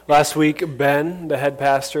Last week, Ben, the head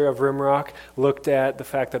pastor of Rimrock, looked at the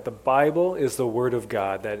fact that the Bible is the Word of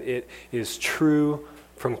God, that it is true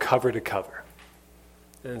from cover to cover.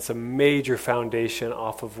 And it's a major foundation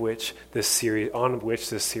on which this series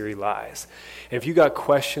lies. And if you got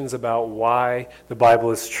questions about why the Bible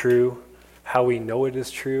is true, how we know it is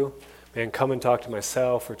true, man, come and talk to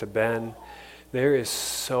myself or to Ben. There is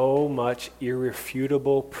so much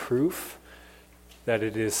irrefutable proof that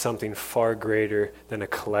it is something far greater than a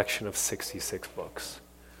collection of 66 books.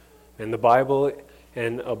 And the Bible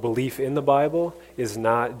and a belief in the Bible is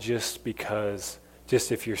not just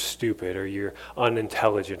if you're stupid or you're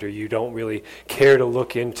unintelligent or you don't really care to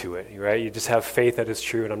look into it, right? You just have faith that it's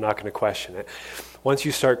true and I'm not going to question it. Once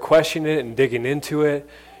you start questioning it and digging into it,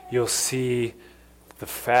 you'll see the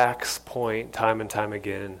facts point time and time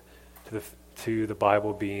again to the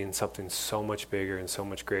Bible being something so much bigger and so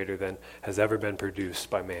much greater than has ever been produced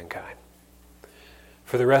by mankind.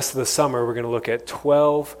 For the rest of the summer, we're going to look at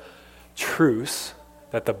 12 truths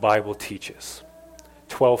that the Bible teaches.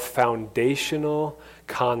 12 foundational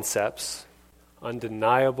concepts,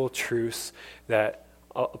 undeniable truths that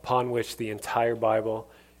upon which the entire Bible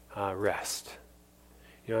rests.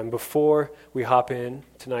 And before we hop in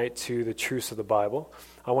tonight to the truths of the Bible,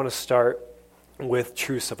 I want to start with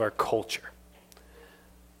truths of our culture.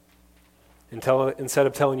 Instead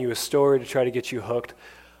of telling you a story to try to get you hooked,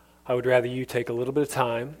 I would rather you take a little bit of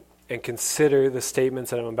time and consider the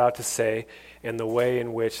statements that I'm about to say and the way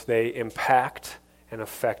in which they impact and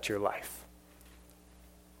affect your life.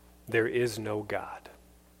 There is no God.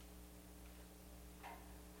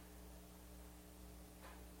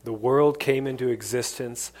 The world came into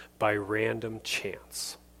existence by random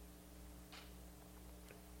chance.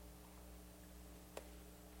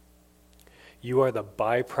 You are the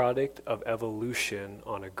byproduct of evolution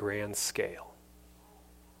on a grand scale.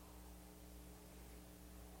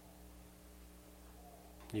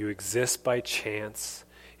 You exist by chance,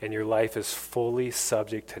 and your life is fully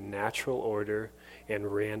subject to natural order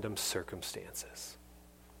and random circumstances.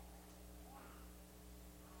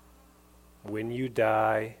 When you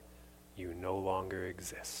die, you no longer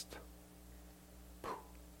exist.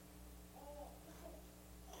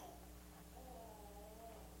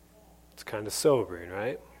 It's kind of sobering,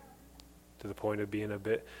 right? To the point of being a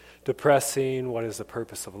bit depressing. What is the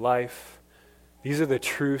purpose of life? These are the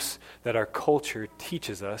truths that our culture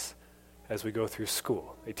teaches us as we go through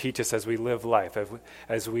school. They teach us as we live life,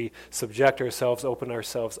 as we subject ourselves, open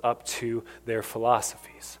ourselves up to their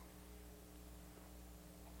philosophies.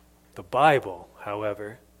 The Bible,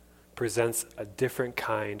 however, presents a different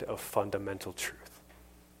kind of fundamental truth.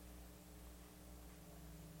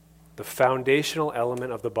 The foundational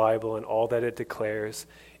element of the Bible and all that it declares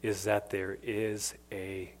is that there is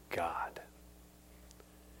a God.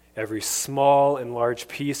 Every small and large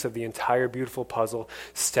piece of the entire beautiful puzzle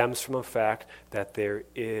stems from the fact that there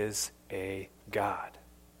is a God.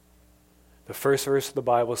 The first verse of the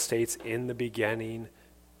Bible states, "In the beginning,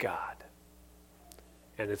 God."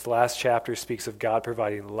 And its last chapter speaks of God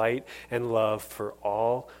providing light and love for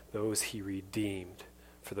all those he redeemed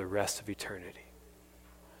for the rest of eternity.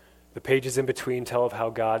 The pages in between tell of how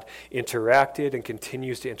God interacted and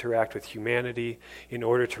continues to interact with humanity in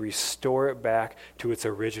order to restore it back to its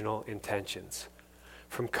original intentions.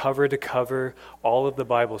 From cover to cover, all of the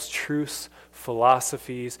Bible's truths,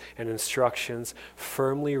 philosophies, and instructions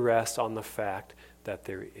firmly rest on the fact that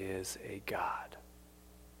there is a God.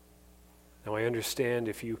 Now, I understand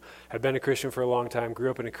if you have been a Christian for a long time, grew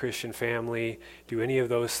up in a Christian family, do any of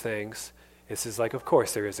those things, this is like, of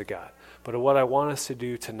course there is a God. But what I want us to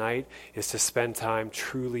do tonight is to spend time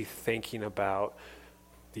truly thinking about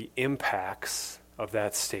the impacts of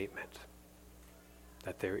that statement,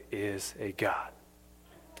 that there is a God.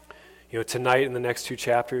 Tonight in the next two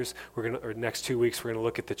chapters, next 2 weeks, we're going to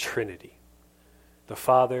look at the Trinity, the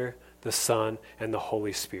Father, the Son, and the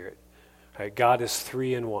Holy Spirit. Right? God is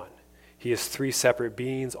three in one. He is three separate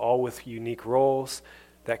beings, all with unique roles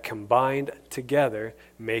that combined together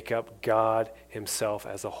make up God himself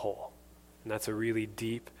as a whole. And that's a really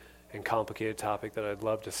deep and complicated topic that I'd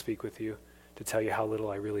love to speak with you to tell you how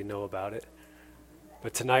little I really know about it.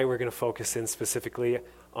 But tonight we're going to focus in specifically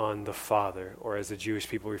on the Father, or as the Jewish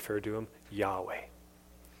people refer to him, Yahweh.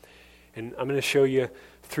 And I'm going to show you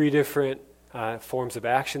three different forms of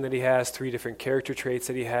action that he has, three different character traits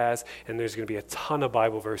that he has, and there's going to be a ton of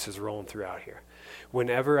Bible verses rolling throughout here.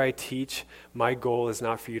 Whenever I teach, my goal is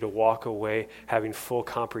not for you to walk away having full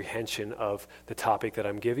comprehension of the topic that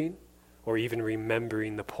I'm giving, or even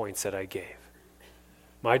remembering the points that I gave.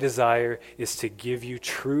 My desire is to give you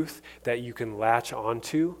truth that you can latch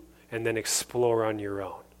onto and then explore on your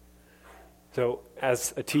own. So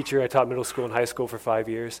as a teacher, I taught middle school and high school for 5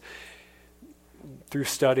 years. Through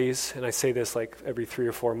studies, and I say this like every 3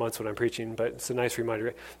 or 4 months when I'm preaching, but it's a nice reminder.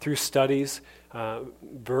 Right? Through studies,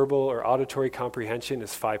 verbal or auditory comprehension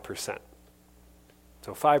is 5%.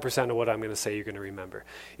 So 5% of what I'm going to say you're going to remember.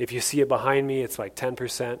 If you see it behind me, it's like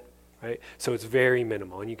 10%, right? So it's very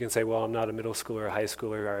minimal. And you can say, well, I'm not a middle schooler or a high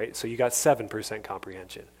schooler, all right? So you got 7%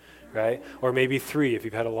 comprehension, right? Or maybe 3 if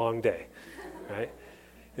you've had a long day, right?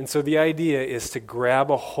 And so the idea is to grab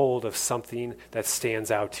a hold of something that stands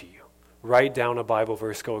out to you. Write down a Bible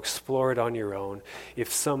verse, go explore it on your own.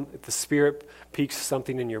 If the Spirit piques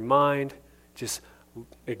something in your mind, just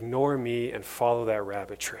ignore me and follow that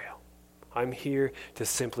rabbit trail. I'm here to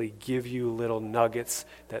simply give you little nuggets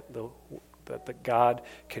that God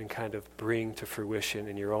can kind of bring to fruition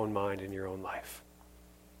in your own mind, in your own life.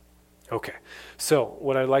 Okay, so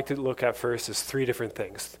what I'd like to look at first is 3 different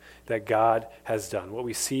things that God has done. What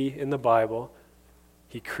we see in the Bible,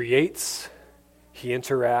 He creates, He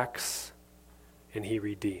interacts, and He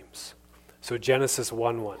redeems. So Genesis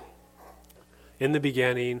 1:1. In the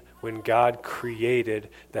beginning, when God created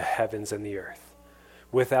the heavens and the earth.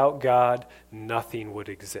 Without God, nothing would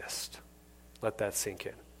exist. Let that sink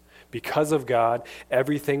in. Because of God,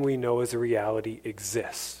 everything we know as a reality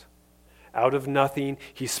exists. Out of nothing,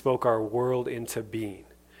 He spoke our world into being.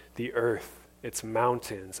 The earth, its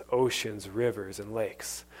mountains, oceans, rivers, and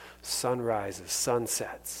lakes, sunrises,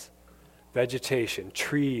 sunsets, vegetation,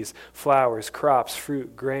 trees, flowers, crops,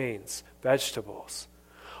 fruit, grains, vegetables.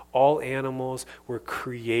 All animals were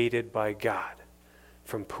created by God,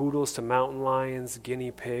 from poodles to mountain lions,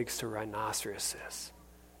 guinea pigs to rhinoceroses.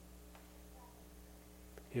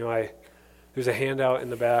 There's a handout in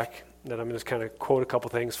the back that I'm going to kind of quote a couple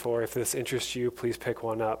things for. If this interests you, please pick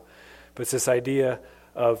one up. But it's this idea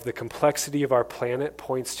of the complexity of our planet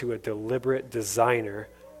points to a deliberate designer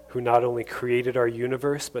who not only created our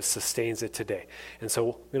universe, but sustains it today. And so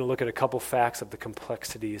we're going to look at a couple facts of the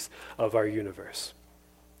complexities of our universe.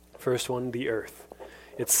 First one, the earth.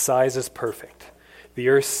 Its size is perfect. The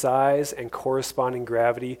Earth's size and corresponding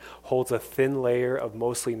gravity holds a thin layer of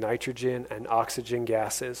mostly nitrogen and oxygen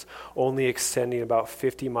gases, only extending about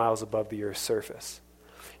 50 miles above the Earth's surface.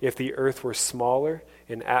 If the Earth were smaller,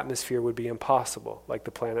 an atmosphere would be impossible, like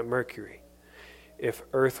the planet Mercury. If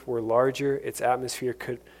Earth were larger, its atmosphere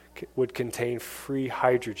would contain free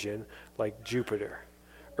hydrogen, like Jupiter.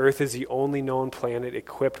 Earth is the only known planet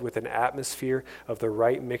equipped with an atmosphere of the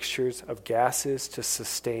right mixtures of gases to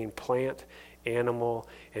sustain plant, animal,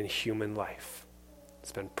 and human life.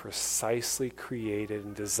 It's been precisely created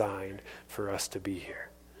and designed for us to be here.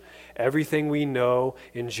 Everything we know,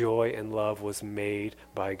 enjoy, and love was made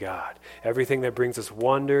by God. Everything that brings us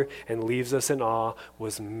wonder and leaves us in awe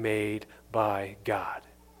was made by God,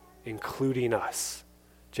 including us.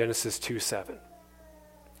 Genesis 2:7.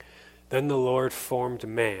 Then the Lord formed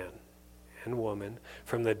man and woman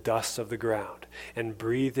from the dust of the ground and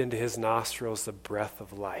breathed into his nostrils the breath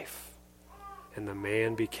of life. And the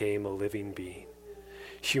man became a living being.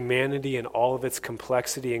 Humanity in all of its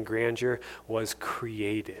complexity and grandeur was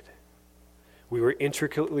created. We were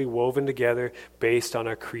intricately woven together based on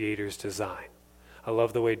our Creator's design. I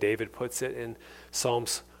love the way David puts it in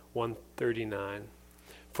Psalms 139.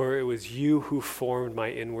 For it was you who formed my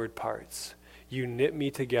inward parts. You knit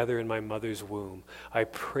me together in my mother's womb. I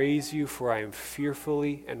praise you, for I am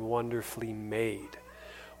fearfully and wonderfully made.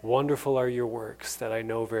 Wonderful are your works that I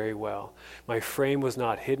know very well. My frame was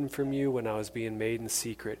not hidden from you when I was being made in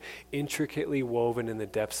secret, intricately woven in the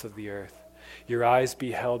depths of the earth. Your eyes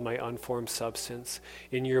beheld my unformed substance.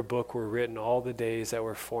 In your book were written all the days that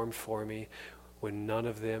were formed for me, when none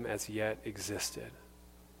of them as yet existed.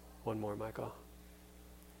 One more, Michael.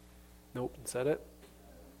 Nope, is that it?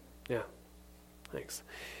 Yeah, thanks.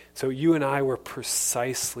 So you and I were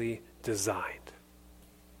precisely designed.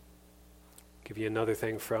 Give you another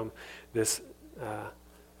thing from this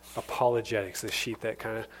apologetics, this sheet that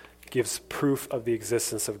kind of gives proof of the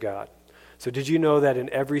existence of God. So did you know that in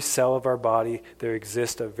every cell of our body there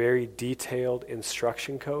exists a very detailed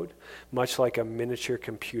instruction code, much like a miniature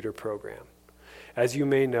computer program? As you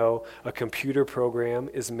may know, a computer program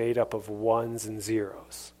is made up of ones and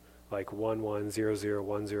zeros, like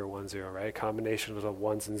 11001010, right? A combination of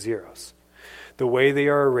ones and zeros. The way they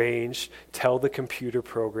are arranged tell the computer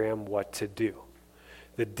program what to do.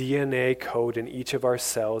 The DNA code in each of our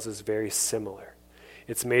cells is very similar.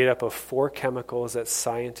 It's made up of 4 chemicals that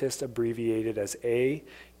scientists abbreviated as A,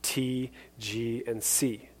 T, G, and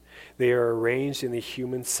C. They are arranged in the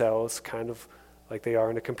human cells kind of like they are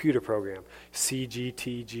in a computer program. C, G,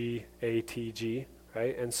 T, G, A, T, G,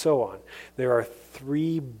 right? And so on. There are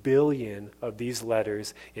 3 billion of these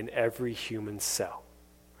letters in every human cell.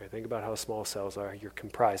 Right? Think about how small cells are. You're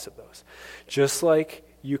comprised of those. Just like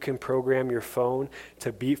you can program your phone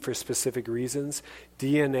to beep for specific reasons,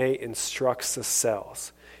 DNA instructs the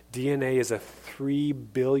cells. DNA is a 3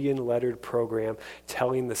 billion lettered program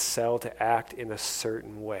telling the cell to act in a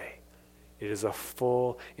certain way. It is a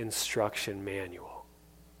full instruction manual.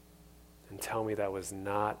 And tell me that was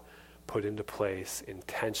not put into place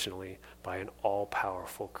intentionally by an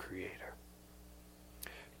all-powerful creator.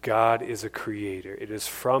 God is a creator. It is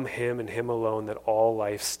from him and him alone that all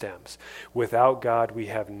life stems. Without God, we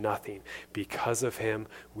have nothing. Because of him,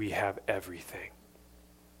 we have everything.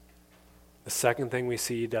 The second thing we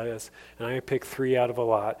see he does, and I pick 3 out of a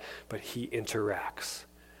lot, but he interacts.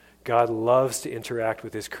 God loves to interact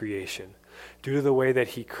with his creation. Due to the way that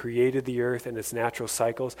he created the earth and its natural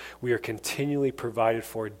cycles, we are continually provided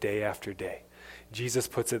for day after day. Jesus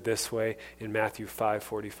puts it this way in Matthew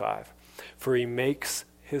 5:45. For he makes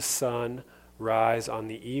his sun rise on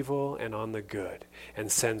the evil and on the good,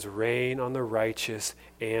 and sends rain on the righteous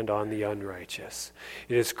and on the unrighteous.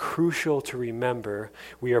 It is crucial to remember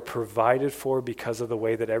we are provided for because of the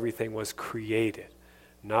way that everything was created,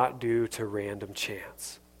 not due to random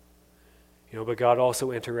chance. But God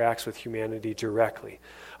also interacts with humanity directly.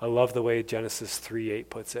 I love the way Genesis 3:8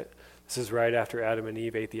 puts it. This is right after Adam and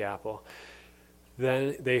Eve ate the apple.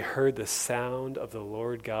 Then they heard the sound of the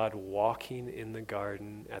Lord God walking in the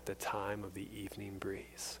garden at the time of the evening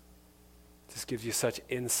breeze. This gives you such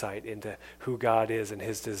insight into who God is and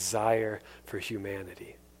his desire for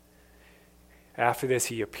humanity. After this,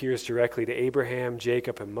 he appears directly to Abraham,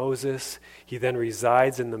 Jacob, and Moses. He then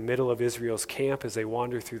resides in the middle of Israel's camp as they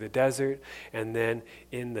wander through the desert, and then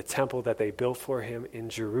in the temple that they built for him in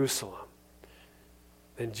Jerusalem.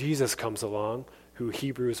 Then Jesus comes along, who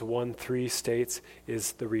Hebrews 1:3 states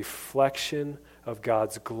is the reflection of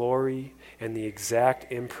God's glory and the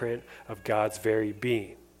exact imprint of God's very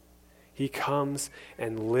being. He comes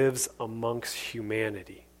and lives amongst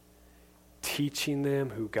humanity, teaching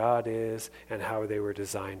them who God is and how they were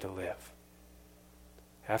designed to live.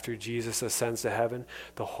 After Jesus ascends to heaven,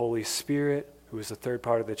 the Holy Spirit, who is the third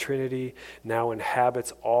part of the Trinity, now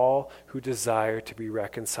inhabits all who desire to be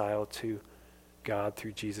reconciled to God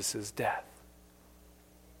through Jesus' death.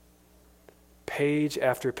 Page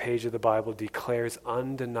after page of the Bible declares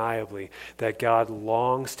undeniably that God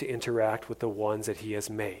longs to interact with the ones that he has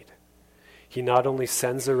made. He not only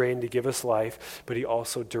sends the rain to give us life, but he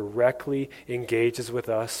also directly engages with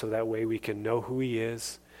us so that way we can know who he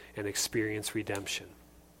is and experience redemption.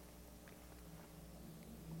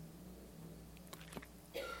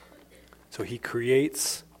 So he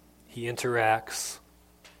creates, he interacts,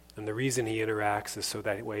 and the reason he interacts is so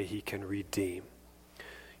that way he can redeem.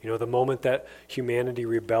 The moment that humanity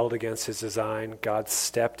rebelled against his design, God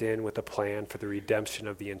stepped in with a plan for the redemption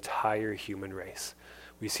of the entire human race.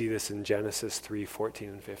 We see this in Genesis 3:14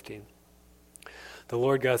 and 15. The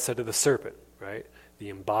Lord God said to the serpent, right, the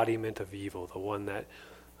embodiment of evil, the one that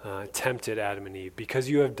tempted Adam and Eve, because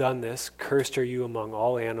you have done this, cursed are you among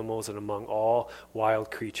all animals and among all wild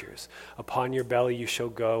creatures. Upon your belly you shall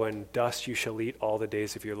go, and dust you shall eat all the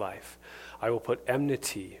days of your life. I will put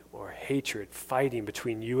enmity or hatred, fighting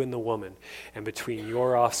between you and the woman, and between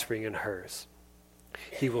your offspring and hers.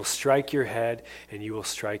 He will strike your head, and you will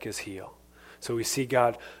strike his heel. So we see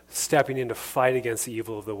God stepping in to fight against the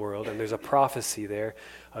evil of the world, and there's a prophecy there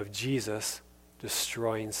of Jesus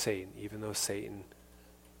destroying Satan, even though Satan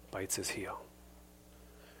bites his heel.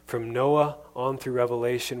 From Noah on through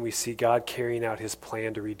Revelation, we see God carrying out his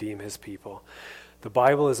plan to redeem his people. The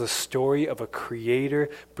Bible is a story of a creator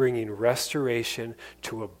bringing restoration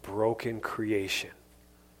to a broken creation.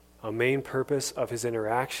 A main purpose of his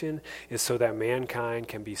interaction is so that mankind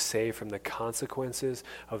can be saved from the consequences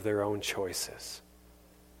of their own choices.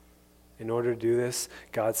 In order to do this,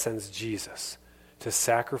 God sends Jesus to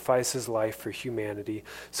sacrifice his life for humanity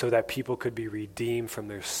so that people could be redeemed from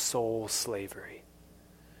their soul slavery,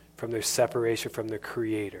 from their separation from their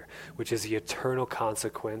Creator, which is the eternal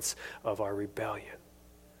consequence of our rebellion.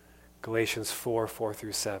 Galatians 4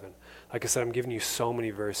 through 7. Like I said, I'm giving you so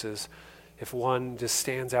many verses. If one just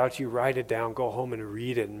stands out to you, write it down, go home and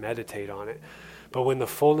read it and meditate on it. But when the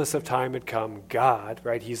fullness of time had come, God,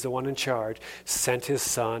 right, he's the one in charge, sent his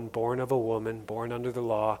son, born of a woman, born under the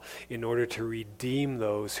law, in order to redeem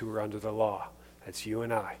those who were under the law. That's you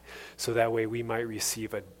and I. So that way we might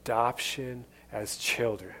receive adoption as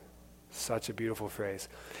children. Such a beautiful phrase.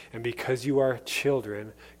 And because you are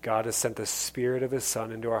children, God has sent the Spirit of his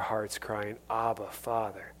Son into our hearts, crying, Abba,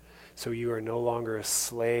 Father. So you are no longer a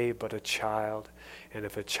slave, but a child, and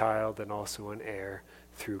if a child, then also an heir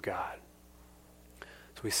through God.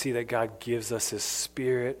 So we see that God gives us his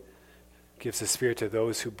Spirit, gives his Spirit to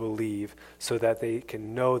those who believe so that they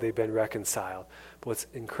can know they've been reconciled. But what's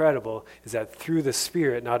incredible is that through the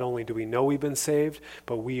Spirit, not only do we know we've been saved,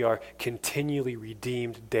 but we are continually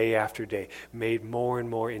redeemed day after day, made more and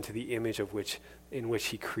more into the image in which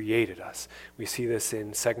he created us. We see this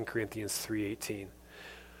in 2 Corinthians 3:18.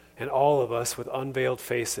 And all of us with unveiled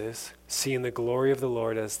faces, seeing the glory of the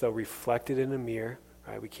Lord as though reflected in a mirror,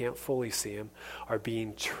 right? We can't fully see him, are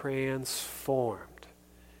being transformed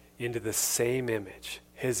into the same image,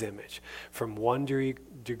 his image, from one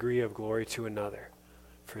degree of glory to another.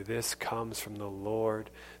 For this comes from the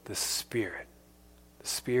Lord, the Spirit. The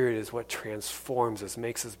Spirit is what transforms us,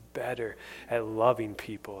 makes us better at loving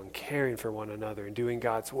people and caring for one another and doing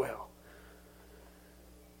God's will.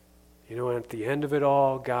 You know, at the end of it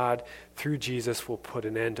all, God, through Jesus, will put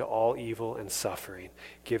an end to all evil and suffering,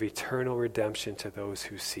 give eternal redemption to those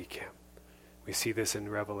who seek him. We see this in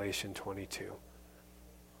Revelation 22.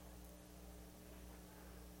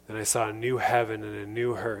 Then I saw a new heaven and a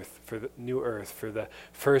new earth, for the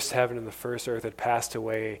first heaven and the first earth had passed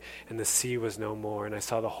away, and the sea was no more. And I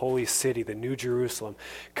saw the holy city, the new Jerusalem,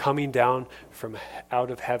 coming down from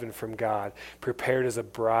out of heaven from God, prepared as a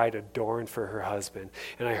bride adorned for her husband.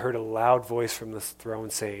 And I heard a loud voice from the throne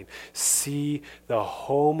saying, "See, the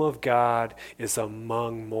home of God is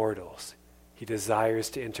among mortals. He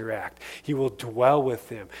desires to interact. He will dwell with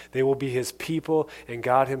them. They will be his people, and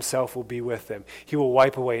God himself will be with them. He will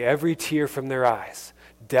wipe away every tear from their eyes.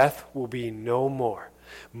 Death will be no more.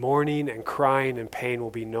 Mourning and crying and pain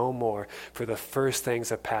will be no more, for the first things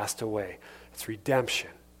have passed away." It's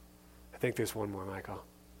redemption. I think there's one more, Michael.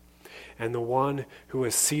 And the one who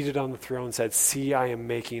was seated on the throne said, "See, I am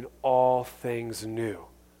making all things new."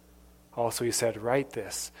 Also he said, "Write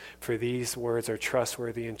this, for these words are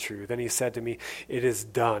trustworthy and true." Then he said to me, "It is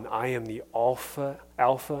done. I am the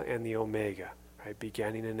Alpha and the Omega," right?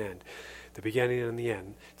 Beginning and end. The beginning and the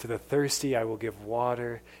end. To the thirsty I will give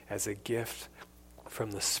water as a gift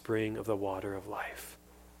from the spring of the water of life.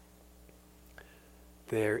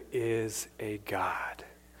 There is a God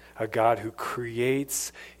who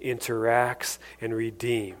creates, interacts, and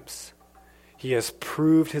redeems. He has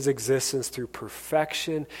proved his existence through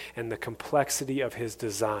perfection and the complexity of his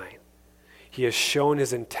design. He has shown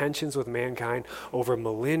his intentions with mankind over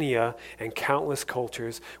millennia and countless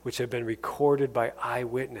cultures which have been recorded by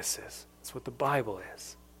eyewitnesses. That's what the Bible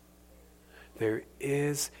is. There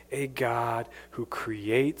is a God who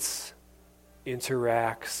creates,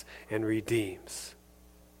 interacts, and redeems.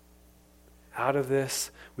 Out of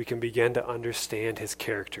this, we can begin to understand his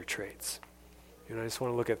character traits. I just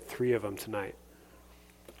want to look at 3 of them tonight.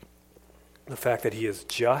 The fact that he is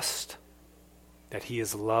just, that he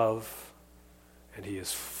is love, and he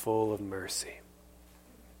is full of mercy.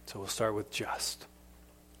 So we'll start with just.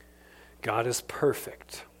 God is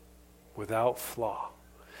perfect, without flaw.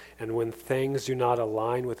 And when things do not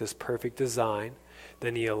align with his perfect design,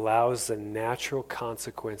 then he allows the natural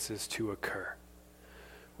consequences to occur.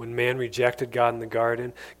 When man rejected God in the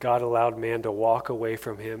garden, God allowed man to walk away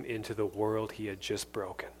from him into the world he had just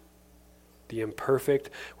broken. The imperfect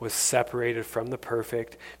was separated from the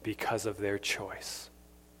perfect because of their choice.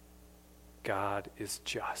 God is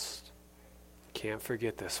just. Can't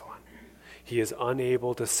forget this one. He is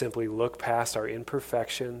unable to simply look past our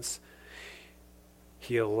imperfections.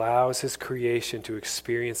 He allows his creation to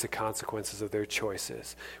experience the consequences of their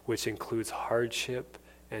choices, which includes hardship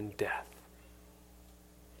and death.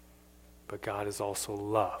 But God is also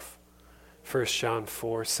love. 1 John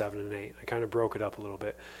 4, 7 and 8. I kind of broke it up a little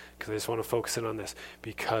bit because I just want to focus in on this.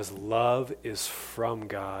 Because love is from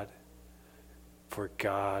God, for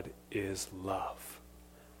God is love.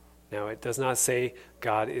 Now, it does not say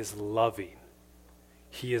God is loving.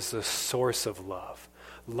 He is the source of love.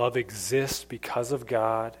 Love exists because of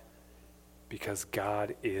God, because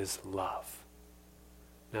God is love.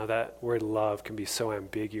 Now, that word love can be so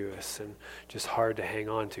ambiguous and just hard to hang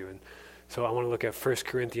on to. And so I want to look at 1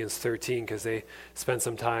 Corinthians 13 because they spend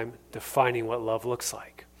some time defining what love looks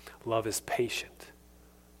like. Love is patient.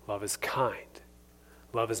 Love is kind.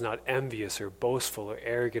 Love is not envious or boastful or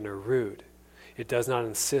arrogant or rude. It does not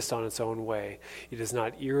insist on its own way. It is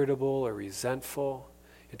not irritable or resentful.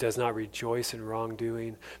 It does not rejoice in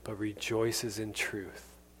wrongdoing, but rejoices in truth.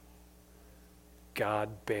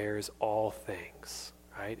 God bears all things.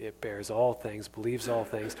 Right? It bears all things, believes all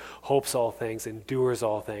things, hopes all things, endures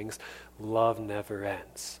all things. Love never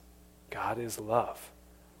ends. God is love.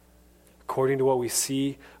 According to what we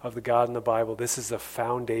see of the God in the Bible, this is the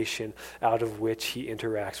foundation out of which he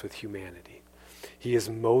interacts with humanity. He is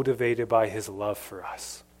motivated by his love for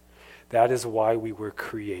us. That is why we were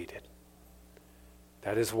created.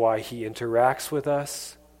 That is why he interacts with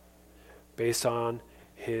us based on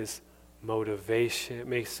his motivation,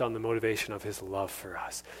 based on the motivation of his love for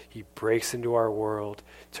us. He breaks into our world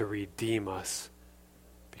to redeem us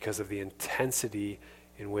because of the intensity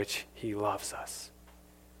in which he loves us.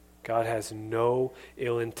 God has no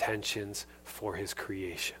ill intentions for his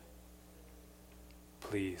creation.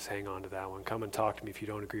 Please hang on to that one. Come and talk to me if you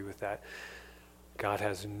don't agree with that. God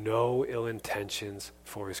has no ill intentions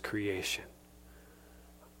for his creation.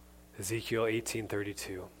 Ezekiel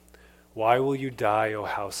 18:32. Why will you die, O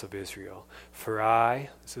house of Israel? For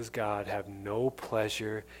I, this is God, have no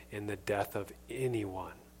pleasure in the death of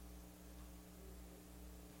anyone.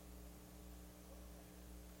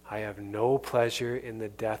 I have no pleasure in the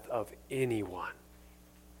death of anyone.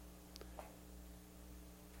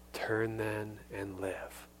 Turn then and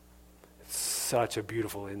live. It's such a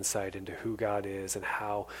beautiful insight into who God is and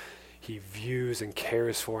how he views and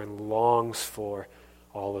cares for and longs for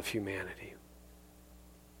all of humanity.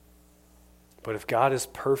 But if God is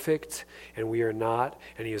perfect and we are not,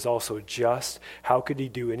 and he is also just, how could he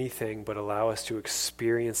do anything but allow us to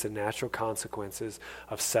experience the natural consequences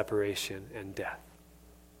of separation and death?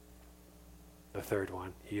 The third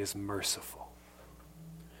one, he is merciful.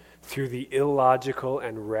 Through the illogical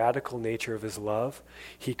and radical nature of his love,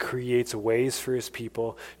 he creates ways for his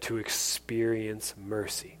people to experience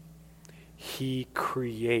mercy. He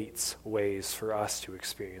creates ways for us to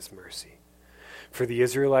experience mercy. For the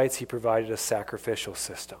Israelites, he provided a sacrificial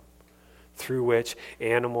system through which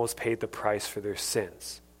animals paid the price for their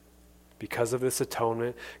sins. Because of this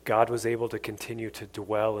atonement, God was able to continue to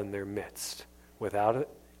dwell in their midst. Without it,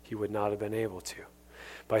 he would not have been able to.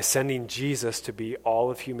 By sending Jesus to be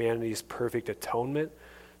all of humanity's perfect atonement,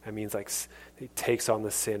 that means like he takes on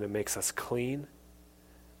the sin and makes us clean.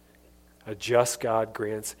 A just God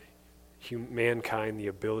grants mankind the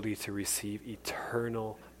ability to receive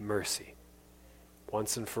eternal mercy.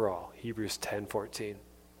 Once and for all. Hebrews 10:14.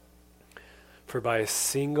 For by a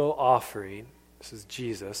single offering, this is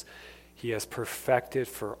Jesus, he has perfected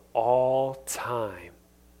for all time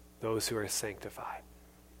those who are sanctified.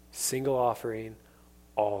 Single offering,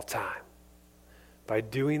 all time. By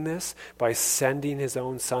doing this, by sending his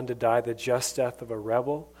own son to die the just death of a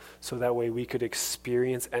rebel, so that way we could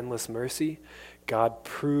experience endless mercy, God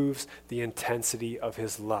proves the intensity of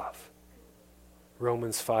his love.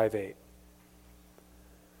 Romans 5:8.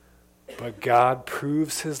 But God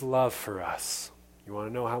proves his love for us. You want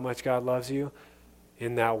to know how much God loves you?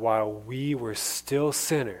 In that while we were still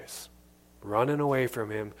sinners, running away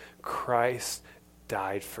from him, Christ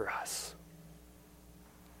died for us.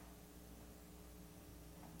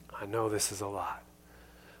 I know this is a lot.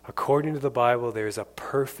 According to the Bible, there is a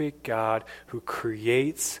perfect God who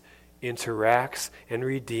creates, interacts, and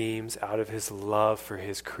redeems out of his love for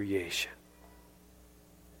his creation.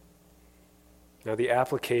 Now, the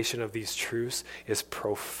application of these truths is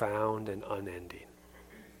profound and unending.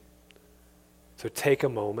 So take a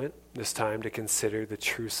moment this time to consider the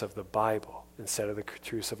truths of the Bible instead of the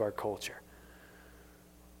truths of our culture.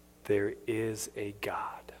 There is a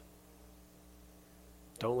God.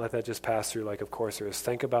 Don't let that just pass through like, of course there is.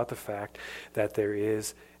 Think about the fact that there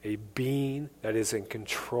is a being that is in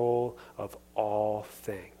control of all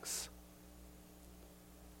things.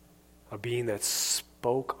 A being that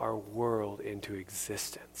spoke our world into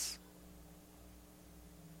existence.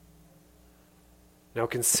 Now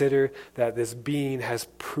consider that this being has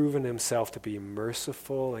proven himself to be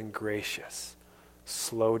merciful and gracious,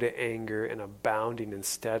 slow to anger and abounding in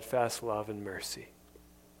steadfast love and mercy.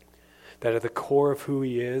 That at the core of who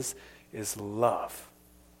he is love.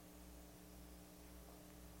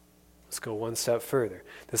 Let's go one step further.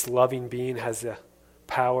 This loving being has the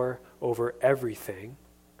power over everything,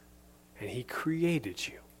 and he created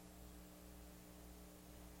you.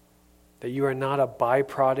 That you are not a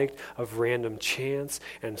byproduct of random chance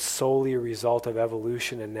and solely a result of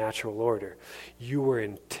evolution and natural order. You were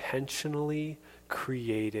intentionally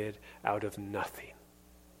created out of nothing.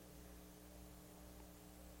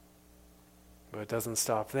 But it doesn't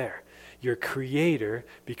stop there. Your Creator,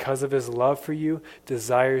 because of his love for you,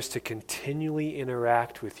 desires to continually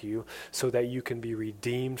interact with you so that you can be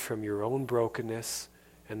redeemed from your own brokenness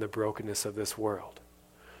and the brokenness of this world.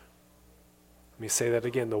 Let me say that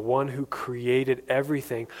again. The one who created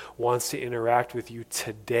everything wants to interact with you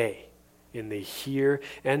today, in the here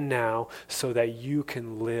and now, so that you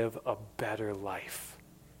can live a better life.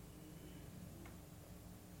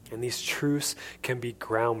 And these truths can be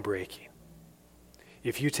groundbreaking.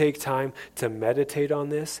 If you take time to meditate on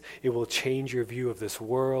this, it will change your view of this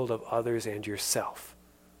world, of others, and yourself.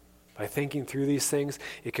 By thinking through these things,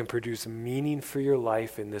 it can produce meaning for your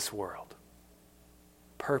life in this world.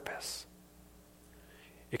 Purpose.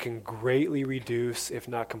 It can greatly reduce, if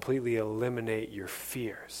not completely eliminate, your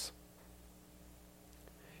fears.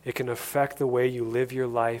 It can affect the way you live your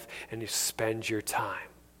life and you spend your time.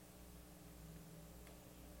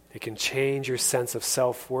 It can change your sense of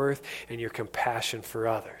self-worth and your compassion for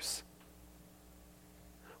others.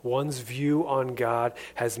 One's view on God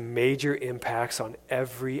has major impacts on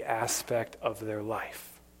every aspect of their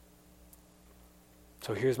life.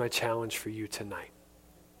 So here's my challenge for you tonight.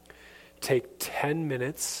 Take 10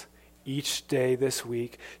 minutes each day this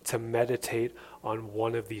week to meditate on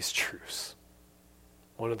one of these truths.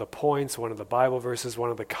 One of the points, one of the Bible verses,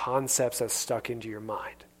 one of the concepts that's stuck into your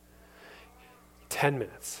mind. 10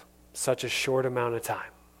 minutes, such a short amount of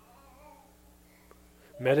time.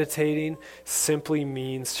 Meditating simply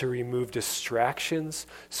means to remove distractions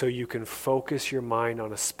so you can focus your mind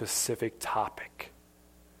on a specific topic.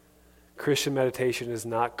 Christian meditation is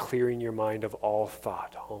not clearing your mind of all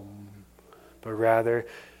thought, but rather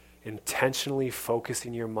intentionally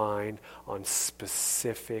focusing your mind on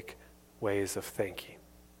specific ways of thinking.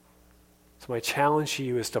 So my challenge to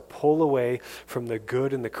you is to pull away from the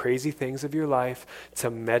good and the crazy things of your life to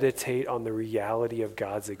meditate on the reality of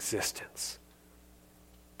God's existence.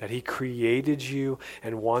 That he created you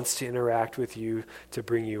and wants to interact with you to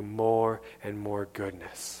bring you more and more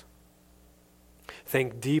goodness.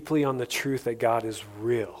 Think deeply on the truth that God is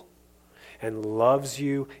real and loves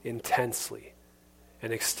you intensely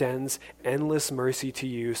and extends endless mercy to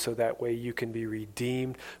you so that way you can be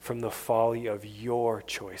redeemed from the folly of your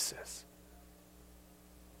choices.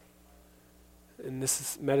 And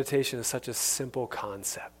meditation is such a simple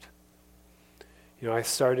concept. I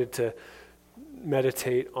started to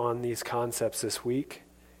meditate on these concepts this week,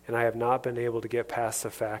 and I have not been able to get past the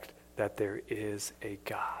fact that there is a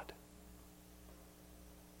God.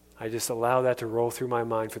 I just allow that to roll through my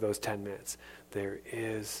mind for those 10 minutes. There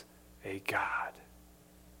is a God.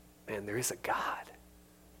 Man, there is a God.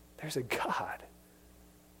 There's a God.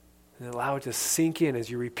 And allow it to sink in as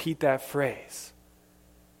you repeat that phrase.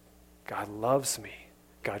 God loves me.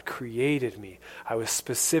 God created me. I was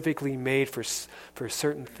specifically made for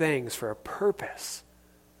certain things, for a purpose.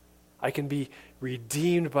 I can be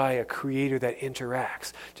redeemed by a creator that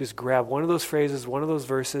interacts. Just grab one of those phrases, one of those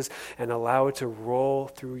verses, and allow it to roll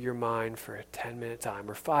through your mind for a 10-minute time,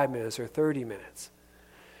 or 5 minutes, or 30 minutes.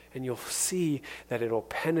 And you'll see that it'll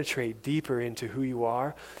penetrate deeper into who you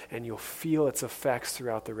are, and you'll feel its effects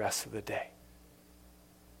throughout the rest of the day.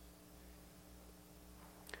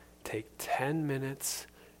 Take 10 minutes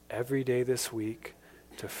every day this week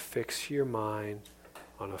to fix your mind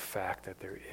on a fact that there